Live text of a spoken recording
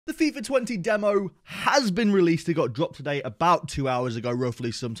The FIFA 20 demo has been released. It got dropped today about 2 hours ago,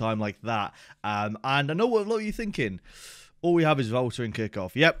 roughly, sometime like that. And I know what a lot of you are thinking. All we have is Volta and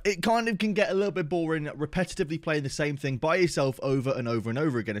Kickoff. Yep, it kind of can get a little bit boring, repetitively playing the same thing by yourself over and over and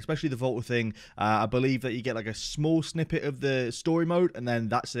over again, especially the Volta thing. I believe that you get like a small snippet of the story mode, and then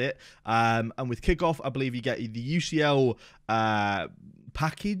that's it. And with Kickoff, I believe you get the UCL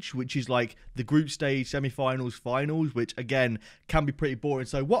package, which is like the group stage, semi-finals, finals, which again can be pretty boring.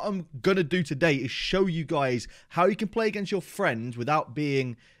 So what I'm gonna do today is show you guys how you can play against your friends without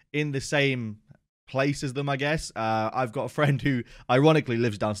being in the same place as them, I guess. I've got a friend who ironically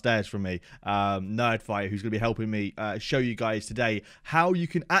lives downstairs from me, Nerdfire, who's gonna be helping me show you guys today how you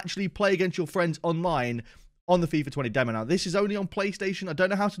can actually play against your friends online on the FIFA 20 demo. Now, this is only on PlayStation. I don't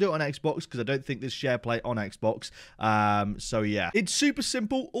know how to do it on Xbox because I don't think there's share play on Xbox. So, yeah. It's super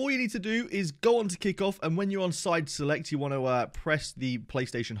simple. All you need to do is go on to Kickoff, and when you're on side select, you want to press the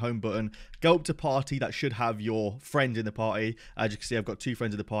PlayStation home button, go up to party. That should have your friends in the party. As you can see, I've got 2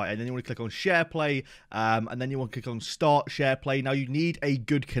 friends in the party. And then you want to click on share play, and then you want to click on start share play. Now, you need a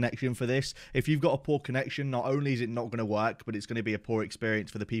good connection for this. If you've got a poor connection, not only is it not going to work, but it's going to be a poor experience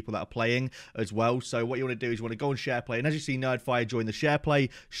for the people that are playing as well. So what you want to do is you want to go on share play, and as you see, Nerdfire joined the share play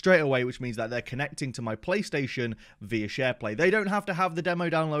straight away, which means that they're connecting to my PlayStation via share play. They don't have to have the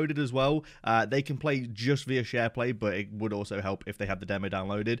demo downloaded as well. They can play just via share play, but it would also help if they have the demo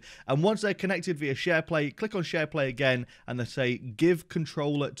downloaded. And once they're connected via share play, click on share play again, and they say give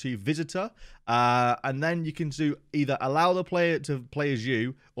controller to visitor, and then you can do either allow the player to play as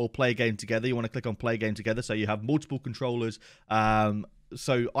you or play a game together. You want to click on play game together, so you have multiple controllers.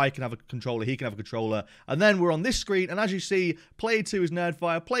 So I can have a controller, he can have a controller, and then we're on this screen, and as you see, player 2 is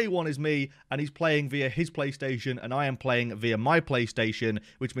Nerdfire, player 1 is me, and he's playing via his PlayStation, and I am playing via my PlayStation,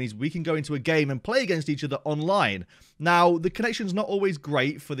 which means we can go into a game and play against each other online. Now, the connection's not always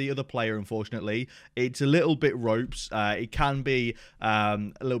great for the other player, unfortunately. It's a little bit ropes. It can be a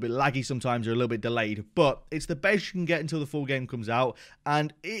little bit laggy sometimes, or a little bit delayed, but it's the best you can get until the full game comes out,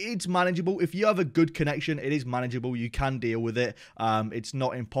 and it's manageable. If you have a good connection, it is manageable. You can deal with it. It's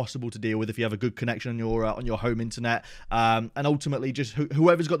not impossible to deal with if you have a good connection on your home internet, and ultimately just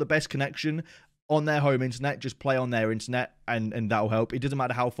whoever's got the best connection on their home internet, just play on their internet, and that'll help. It doesn't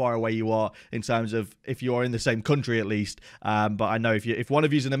matter how far away you are in terms of if you are in the same country at least. But I know if one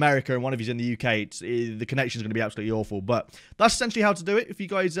of you's in America and one of you's in the UK, the connection's going to be absolutely awful. But that's essentially how to do it. If you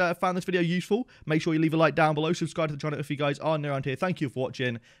guys found this video useful, make sure you leave a like down below, subscribe to the channel if you guys are new around here. Thank you for watching,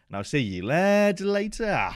 and I'll see you later.